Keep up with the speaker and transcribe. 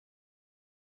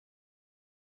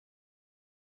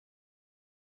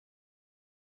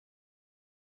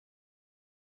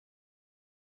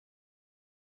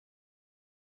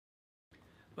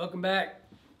Welcome back.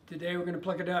 Today we're going to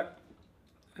pluck a duck.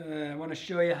 I want to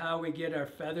show you how we get our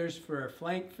feathers for our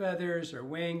flank feathers, our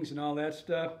wings, and all that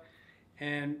stuff.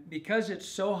 And because it's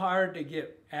so hard to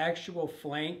get actual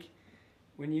flank,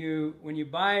 when you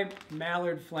buy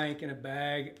Mallard flank in a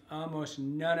bag, almost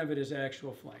none of it is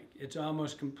actual flank. It's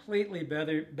almost completely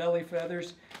belly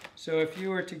feathers. So if you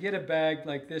were to get a bag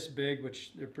like this big,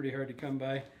 which they're pretty hard to come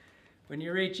by, when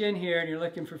you reach in here and you're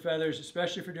looking for feathers,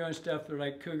 especially for doing stuff that are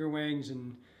like cougar wings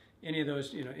and any of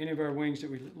those, any of our wings that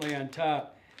we lay on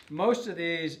top, most of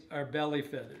these are belly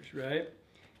feathers, right?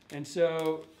 And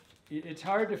so it's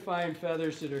hard to find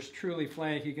feathers that are truly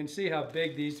flank. You can see how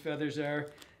big these feathers are.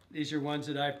 These are ones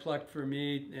that I plucked for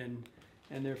me,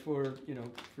 and they're for,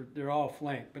 they're all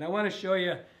flank. But I want to show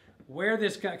you where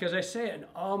this, because I say it in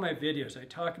all my videos, I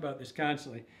talk about this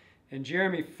constantly. And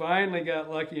Jeremy finally got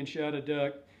lucky and shot a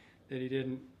duck that he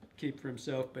didn't keep for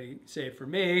himself, but he saved for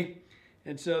me.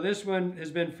 And so this one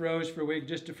has been froze for a week,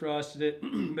 just defrosted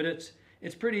it, but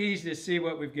it's pretty easy to see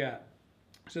what we've got.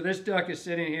 So this duck is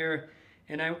sitting here,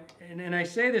 and I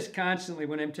say this constantly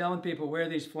when I'm telling people where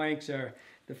these flanks are.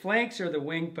 The flanks are the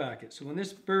wing pocket. So when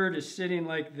this bird is sitting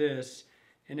like this,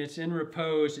 and it's in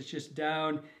repose, it's just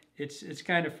down, it's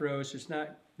kind of froze. It's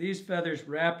not, these feathers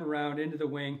wrap around into the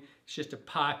wing, it's just a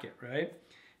pocket, right?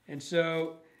 And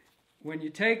so when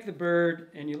you take the bird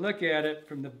and you look at it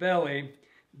from the belly,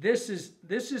 this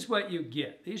is what you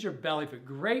get. These are belly feet,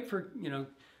 great for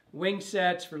wing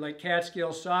sets, for like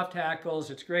catskills, soft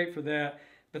hackles. It's great for that.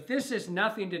 But this has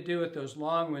nothing to do with those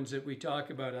long ones that we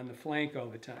talk about on the flank all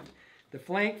the time. The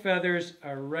flank feathers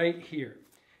are right here.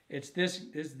 It's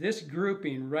this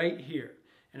grouping right here,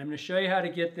 and I'm going to show you how to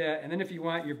get that. And then if you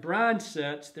want your bronze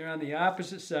sets, they're on the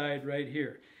opposite side right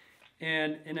here.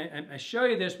 And I show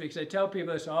you this because I tell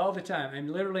people this all the time. I'm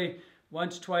literally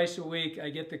once, twice a week, I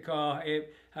get the call, hey,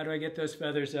 how do I get those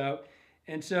feathers out?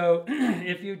 And so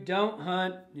if you don't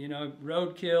hunt,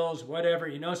 road kills,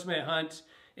 whatever, somebody that hunts,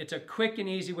 it's a quick and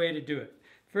easy way to do it.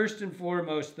 First and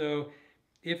foremost, though,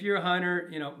 if you're a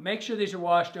hunter, make sure these are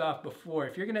washed off before.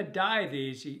 If you're going to dye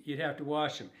these, you'd have to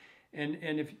wash them. And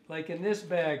if, like in this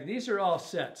bag, these are all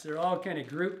sets. They're all kind of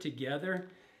grouped together.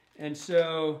 And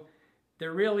so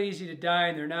they're real easy to dye,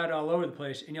 and they're not all over the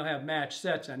place, and you'll have matched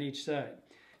sets on each side.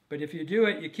 But if you do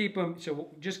it, you keep them, so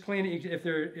just clean it. If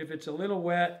it's a little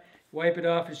wet, wipe it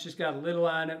off. It's just got a little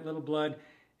on it, a little blood.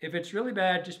 If it's really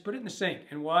bad, just put it in the sink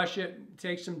and wash it.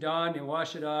 Take some Dawn and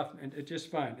wash it off, and it's just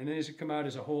fine. And then these will come out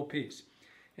as a whole piece.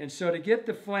 And so to get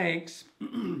the flanks,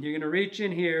 you're going to reach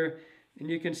in here, and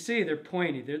you can see they're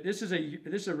pointy. This is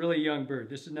a really young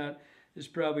bird. This is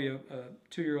probably a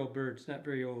 2-year-old bird. It's not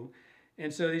very old.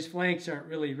 And so these flanks aren't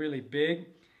really, really big,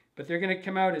 but they're going to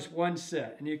come out as one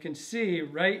set. And you can see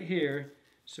right here,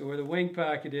 so where the wing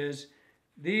pocket is,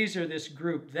 these are this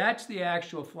group. That's the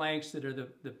actual flanks that are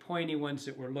the pointy ones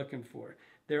that we're looking for.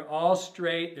 They're all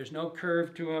straight. There's no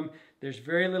curve to them. There's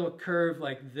very little curve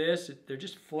like this. They're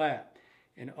just flat.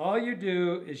 And all you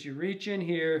do is you reach in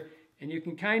here, and you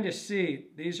can kind of see,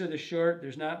 these are the short,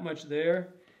 there's not much there.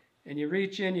 And you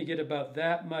reach in, you get about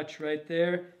that much right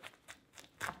there,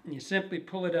 and you simply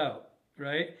pull it out,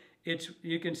 right?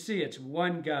 You can see it's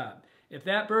one gob. If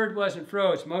that bird wasn't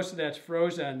froze, most of that's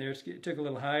froze on there, it took a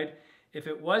little hide. If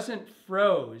it wasn't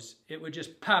froze, it would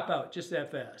just pop out just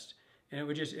that fast. And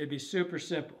it'd be super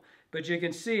simple. But you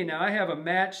can see, now I have a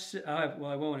match, well,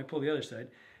 I won't when I pull the other side.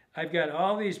 I've got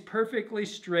all these perfectly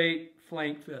straight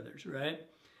flank feathers, right?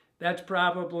 That's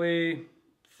probably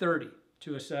 30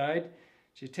 to a side.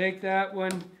 So you take that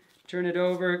one, turn it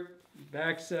over,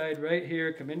 back side right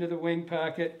here, come into the wing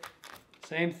pocket,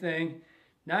 same thing.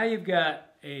 Now you've got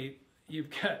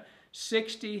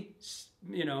 60,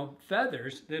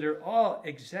 feathers that are all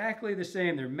exactly the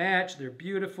same. They're matched, they're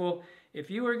beautiful. If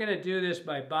you were going to do this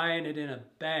by buying it in a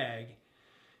bag,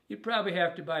 you'd probably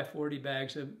have to buy 40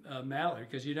 bags of Mallard,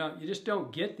 because you just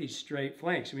don't get these straight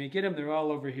flanks. I mean, you get them, they're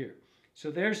all over here. So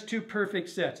there's 2 perfect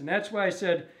sets, and that's why I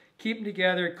said keep them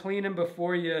together, clean them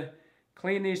before you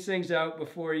clean these things out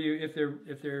before you, if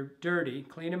they're dirty,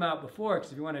 clean them out before,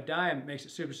 because if you want to dye them, it makes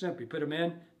it super simple. You put them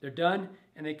in, they're done,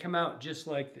 and they come out just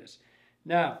like this.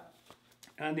 Now,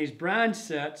 on these bronze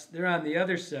sets, they're on the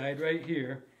other side right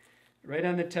here, right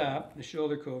on the top, the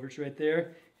shoulder coverts right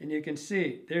there. And you can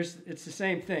see, it's the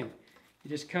same thing. You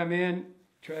just come in,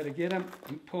 try to get them,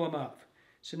 and pull them off.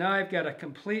 So now I've got a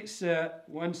complete set,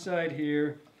 one side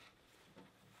here.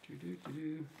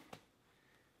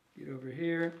 Get over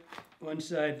here, one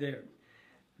side there.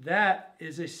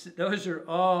 Those are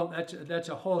all, that's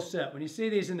a whole set. When you see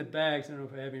these in the bags, I don't know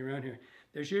if I have any around here,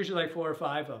 there's usually like 4 or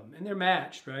 5 of them. And they're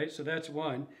matched, right? So that's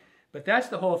one. But that's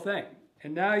the whole thing.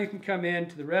 And now you can come in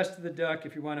to the rest of the duck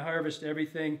if you want to harvest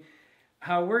everything.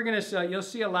 How we're going to sell, you'll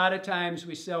see a lot of times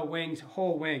we sell wings,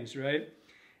 whole wings, right?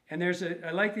 And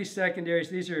I like these secondaries.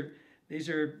 These are,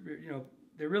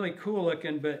 they're really cool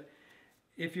looking, but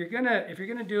if you're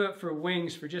gonna do it for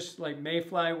wings, for just like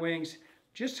mayfly wings,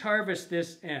 just harvest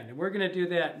this end. And we're gonna do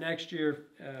that next year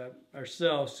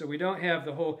ourselves, so we don't have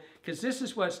the whole, because this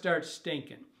is what starts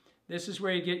stinking. This is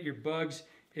where you get your bugs.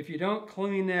 If you don't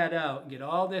clean that out, get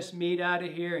all this meat out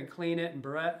of here and clean it and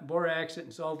borax it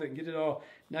and salt it and get it all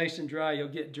nice and dry, you'll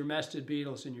get dermestid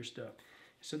beetles in your stuff.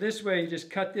 So this way you just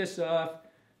cut this off.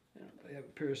 I have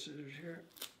a pair of scissors here.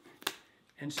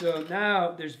 And so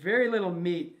now there's very little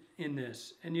meat in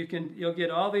this, and you'll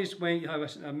get all these wings. You'll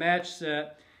have a match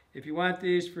set. If you want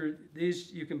these,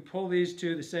 you can pull these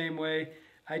two the same way.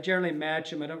 I generally match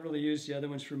them. I don't really use the other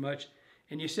ones for much.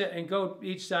 And you set and go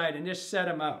each side and just set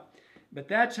them out. But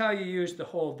that's how you use the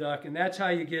whole duck, and that's how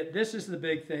you get. This is the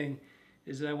big thing,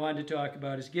 is that I wanted to talk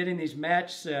about, is getting these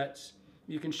match sets.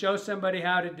 You can show somebody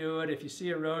how to do it. If you see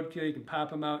a roadkill, you can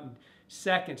pop them out in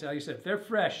seconds. Like you said, if they're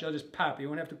fresh, they'll just pop. You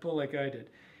won't have to pull like I did.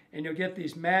 And you'll get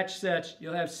these match sets.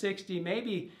 You'll have 60,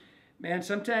 maybe, man,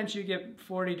 sometimes you get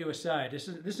 40 to a side. This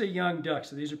is a young duck,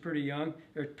 so these are pretty young.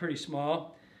 They're pretty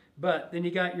small. But then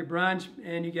you got your bronze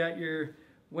and you got your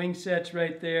wing sets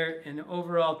right there, and the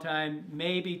overall time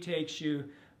maybe takes you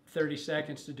 30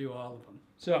 seconds to do all of them.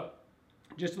 So,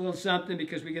 just a little something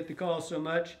because we get the call so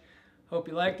much. Hope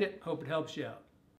you liked it. Hope it helps you out.